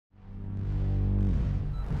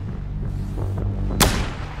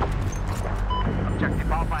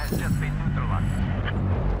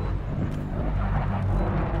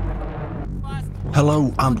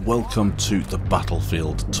Hello and welcome to the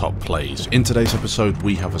Battlefield Top Plays. In today's episode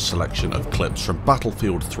we have a selection of clips from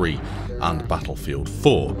Battlefield 3 and Battlefield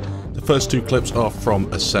 4. The first two clips are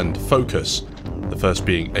from Ascend Focus, the first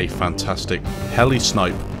being a fantastic heli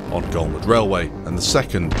snipe on Golwood Railway, and the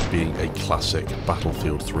second being a classic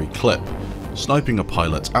Battlefield 3 clip, sniping a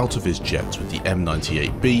pilot out of his jet with the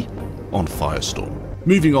M98B on Firestorm.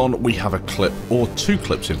 Moving on, we have a clip, or two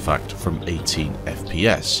clips in fact, from 18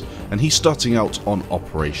 FPS, and he's starting out on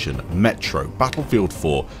Operation Metro, Battlefield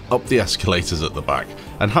 4, up the escalators at the back.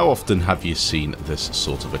 And how often have you seen this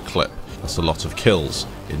sort of a clip? That's a lot of kills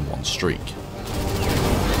in one streak.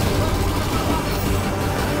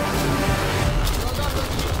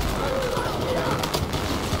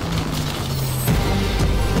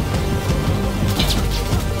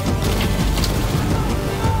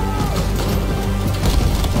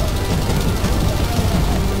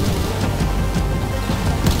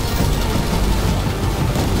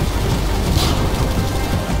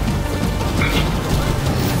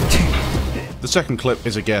 The second clip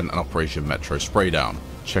is again an Operation Metro Spraydown.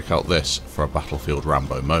 Check out this for a Battlefield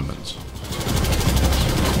Rambo moment.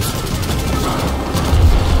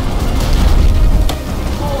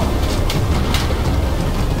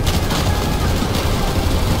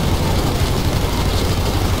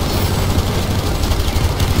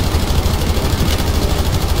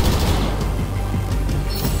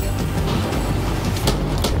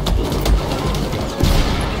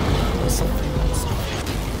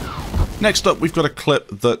 Next up, we've got a clip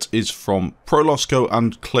that is from Prolosco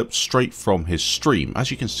and clipped straight from his stream.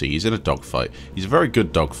 As you can see, he's in a dogfight. He's a very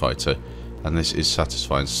good dogfighter, and this is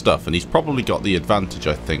satisfying stuff. And he's probably got the advantage,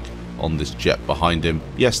 I think, on this jet behind him.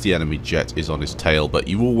 Yes, the enemy jet is on his tail, but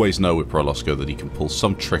you always know with Prolosco that he can pull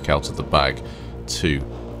some trick out of the bag to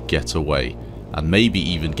get away, and maybe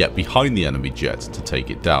even get behind the enemy jet to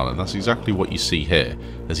take it down. And that's exactly what you see here,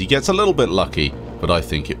 as he gets a little bit lucky, but I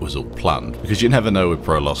think it was all planned, because you never know with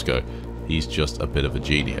Prolosco. He's just a bit of a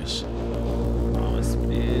genius.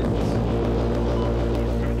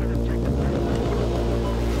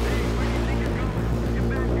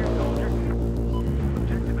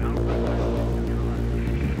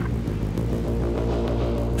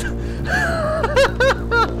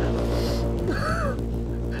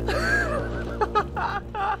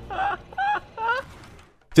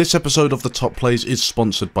 This episode of the Top Plays is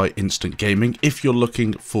sponsored by Instant Gaming. If you're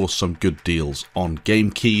looking for some good deals on game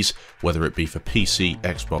keys, whether it be for PC,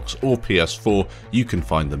 Xbox or PS4, you can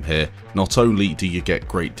find them here. Not only do you get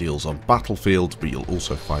great deals on Battlefield, but you'll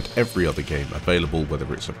also find every other game available,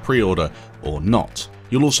 whether it's a pre-order or not.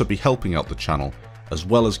 You'll also be helping out the channel, as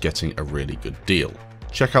well as getting a really good deal.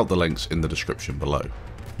 Check out the links in the description below.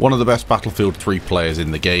 One of the best Battlefield 3 players in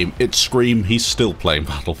the game, it's Scream. He's still playing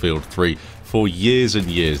Battlefield 3. For years and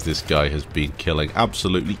years, this guy has been killing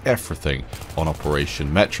absolutely everything on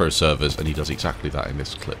Operation Metro servers, and he does exactly that in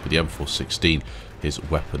this clip with the M416, his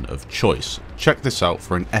weapon of choice. Check this out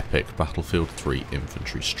for an epic Battlefield 3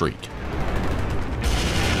 infantry streak.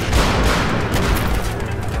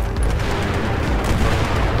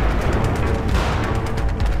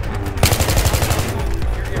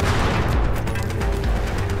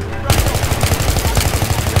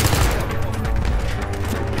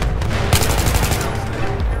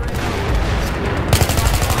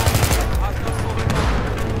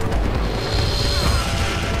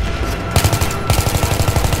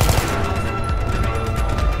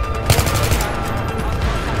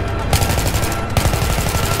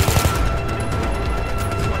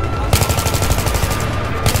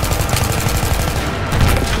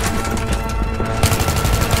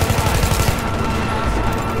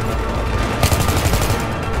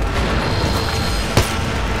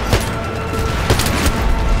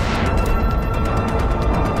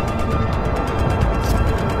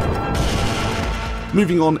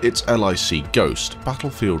 Moving on, it's LIC Ghost,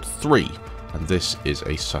 Battlefield 3, and this is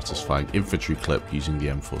a satisfying infantry clip using the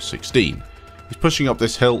M416. He's pushing up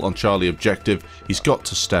this hill on Charlie objective. He's got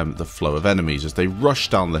to stem the flow of enemies as they rush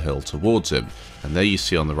down the hill towards him, and there you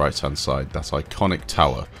see on the right hand side that iconic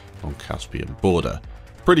tower on Caspian border.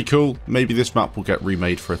 Pretty cool. Maybe this map will get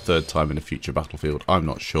remade for a third time in a future Battlefield, I'm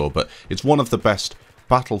not sure, but it's one of the best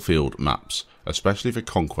Battlefield maps, especially for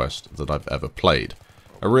Conquest, that I've ever played.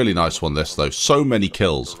 A really nice one this though, so many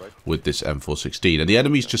kills with this M416, and the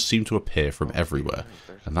enemies just seem to appear from everywhere,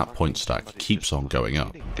 and that point stack keeps on going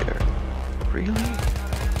up. Really?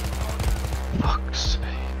 Fuck's sake.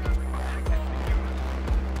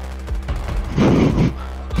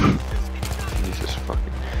 Jesus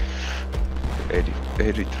fucking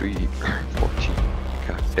 83, 14.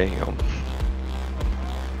 God damn. Damn.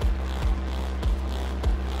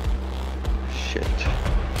 Shit.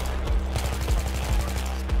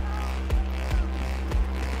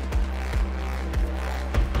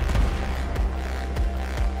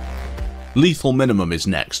 Lethal Minimum is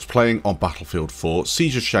next, playing on Battlefield 4,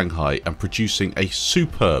 Siege of Shanghai, and producing a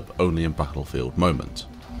superb only in Battlefield moment.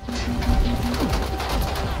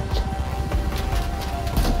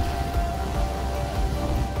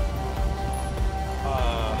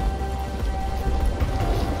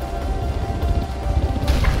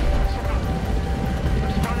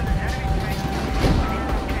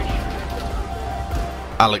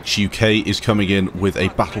 Alex UK is coming in with a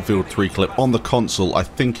Battlefield 3 clip on the console. I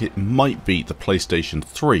think it might be the PlayStation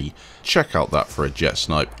 3. Check out that for a jet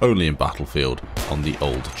snipe, only in Battlefield on the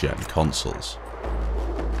old gen consoles.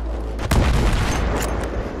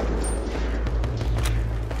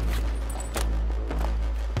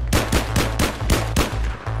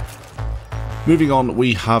 Moving on,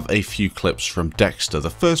 we have a few clips from Dexter,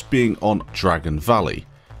 the first being on Dragon Valley.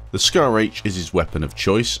 The Scar H is his weapon of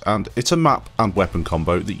choice, and it's a map and weapon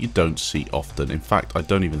combo that you don't see often. In fact, I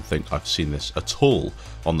don't even think I've seen this at all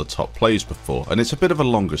on the top plays before, and it's a bit of a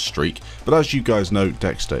longer streak, but as you guys know,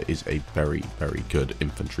 Dexter is a very, very good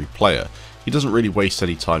infantry player. He doesn't really waste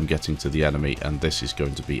any time getting to the enemy, and this is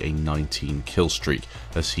going to be a 19 kill streak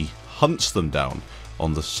as he hunts them down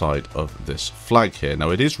on the side of this flag here. Now,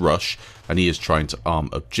 it is rush, and he is trying to arm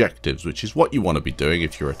objectives, which is what you want to be doing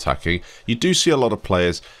if you're attacking. You do see a lot of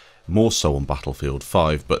players, more so on Battlefield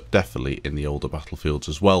 5, but definitely in the older Battlefields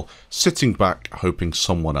as well, sitting back hoping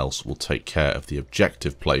someone else will take care of the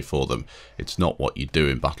objective play for them. It's not what you do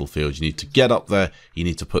in Battlefield. You need to get up there, you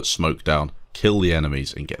need to put smoke down, kill the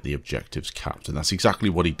enemies and get the objectives capped, and that's exactly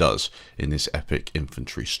what he does in this epic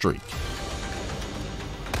infantry streak.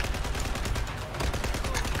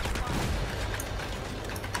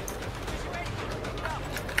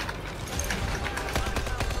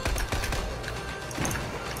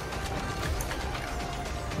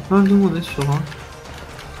 Pas nous on est sur un.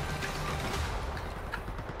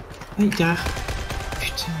 Ah, derrière.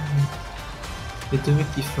 Putain. Les deux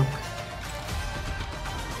mecs qui flanquent.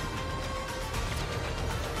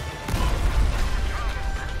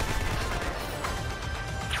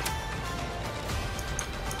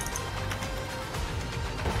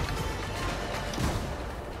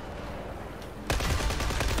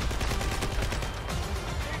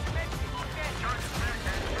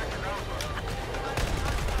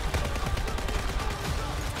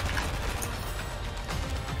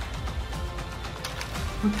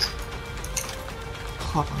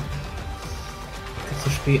 Oh. Faut que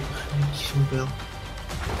je paye qui sont belles.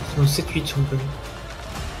 Ils sont 7-8 sont belles.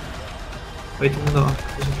 Ouais, tout le monde aura.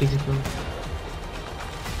 Ils ont plaisir pas.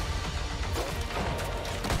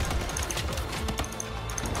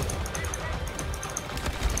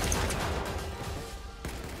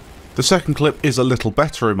 The second clip is a little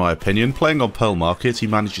better in my opinion. Playing on Pearl Market, he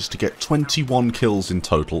manages to get 21 kills in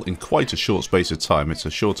total in quite a short space of time. It's a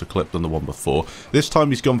shorter clip than the one before. This time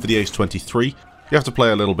he's gone for the Ace 23. You have to play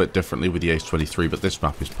a little bit differently with the Ace 23, but this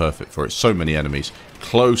map is perfect for it. So many enemies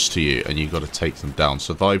close to you and you've got to take them down.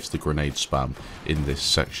 Survives the grenade spam in this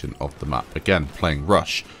section of the map. Again, playing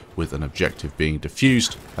Rush with an objective being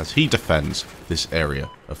defused as he defends this area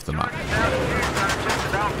of the map.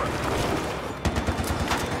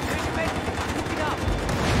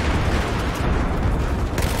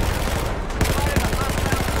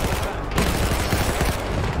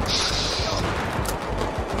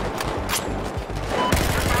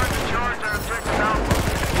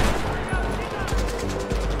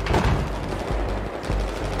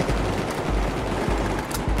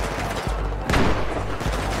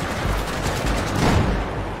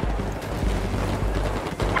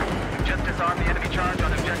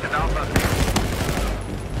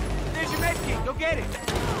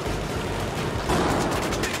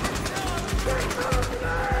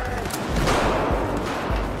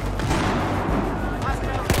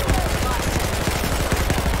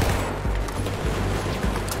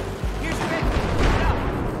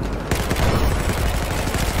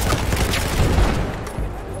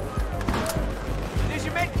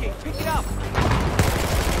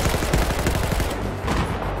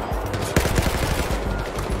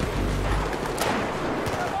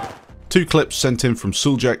 Two clips sent in from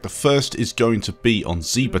Suljak. The first is going to be on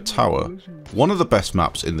Zebra Tower, one of the best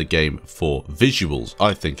maps in the game for visuals.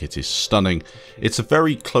 I think it is stunning. It's a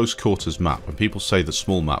very close quarters map, and people say that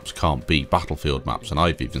small maps can't be Battlefield maps, and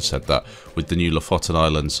I've even said that with the new Lofoten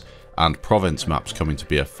Islands and Provence maps coming to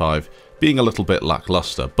BF5 being a little bit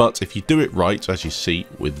lackluster. But if you do it right, as you see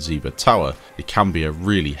with Zebra Tower, it can be a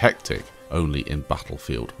really hectic only in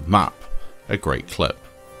Battlefield map. A great clip.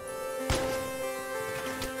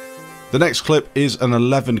 The next clip is an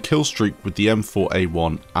 11 kill streak with the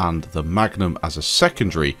M4A1 and the Magnum as a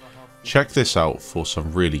secondary. Check this out for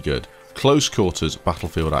some really good close quarters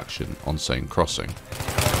battlefield action on Seine Crossing.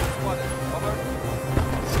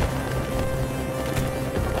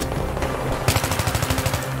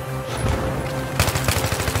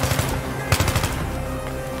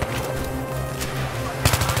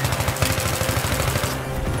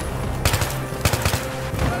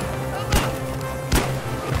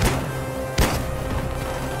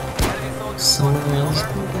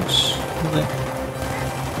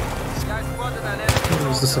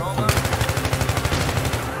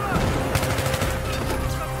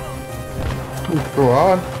 Go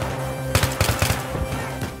on.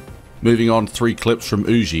 Moving on, 3 clips from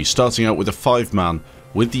Uji, starting out with a 5-man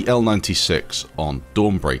with the L96 on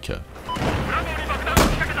Dawnbreaker.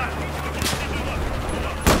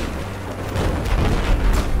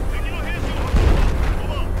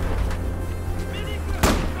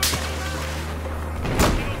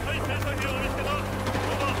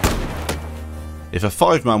 If a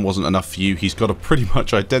 5-man wasn't enough for you, he's got a pretty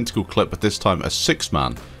much identical clip, but this time a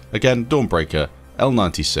 6-man. Again, Dawnbreaker,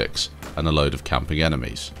 L96, and a load of camping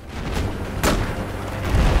enemies.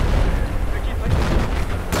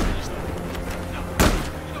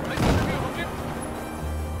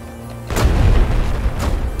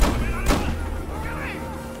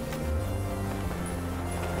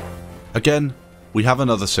 Again, we have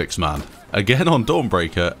another 6-man. Again on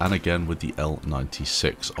Dawnbreaker, and again with the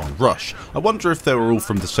L96 on Rush. I wonder if they were all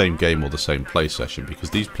from the same game or the same play session, because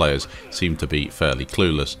these players seem to be fairly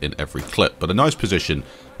clueless in every clip. But a nice position,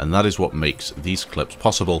 and that is what makes these clips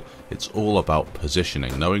possible. It's all about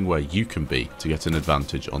positioning, knowing where you can be to get an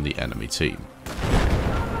advantage on the enemy team.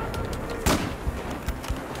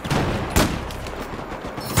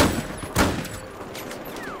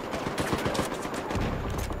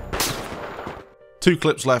 Two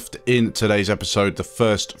clips left in today's episode, the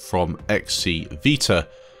first from XC Vita.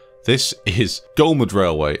 This is Golmud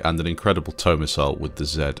Railway and an incredible tow missile with the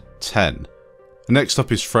Z10. Next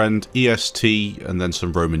up is Friend, EST, and then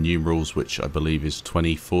some Roman numerals, which I believe is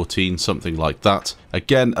 2014, something like that.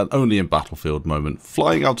 Again, an only in Battlefield moment,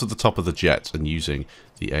 flying out to the top of the jet and using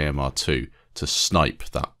the AMR2 to snipe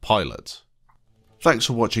that pilot. Thanks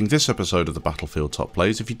for watching this episode of the Battlefield Top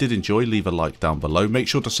Plays. If you did enjoy, leave a like down below. Make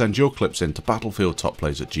sure to send your clips in to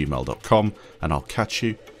battlefieldtopplays@gmail.com, and I'll catch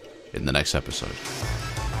you in the next episode.